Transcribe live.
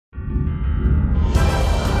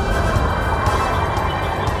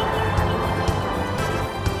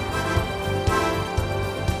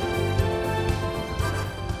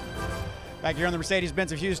Back here on the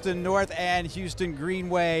Mercedes-Benz of Houston North and Houston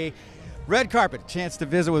Greenway red carpet, chance to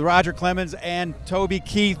visit with Roger Clemens and Toby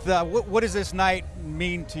Keith. What does this night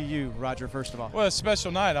mean to you, Roger, first of all? Well, it's a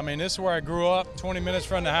special night. I mean, this is where I grew up, 20 minutes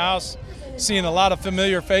from the house, seeing a lot of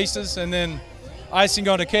familiar faces, and then icing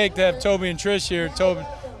on the cake to have Toby and Trish here. Toby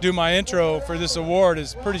do my intro for this award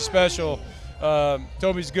is pretty special.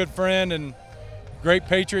 Toby's a good friend and great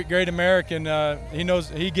patriot, great American. He knows,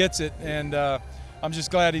 he gets it, and I'm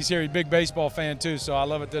just glad he's here. He's a big baseball fan too, so I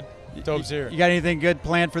love it that Toby's here. You got anything good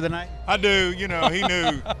planned for the night? I do. You know, he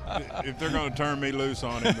knew if they're going to turn me loose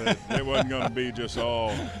on him, that it wasn't going to be just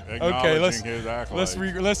all acknowledging his accolades.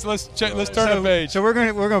 Let's turn the page. So we're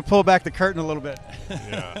gonna pull back the curtain a little bit.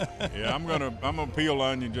 Yeah. I'm gonna peel the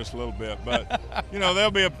onion just a little bit, but you know,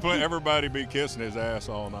 everybody be kissing his ass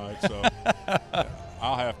all night, so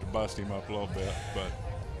I'll have to bust him up a little bit, but.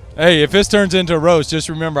 Hey, if this turns into a roast, just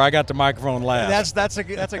remember I got the microphone last. That's a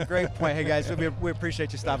great point. Hey guys, we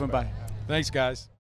appreciate you stopping by. Thanks, guys.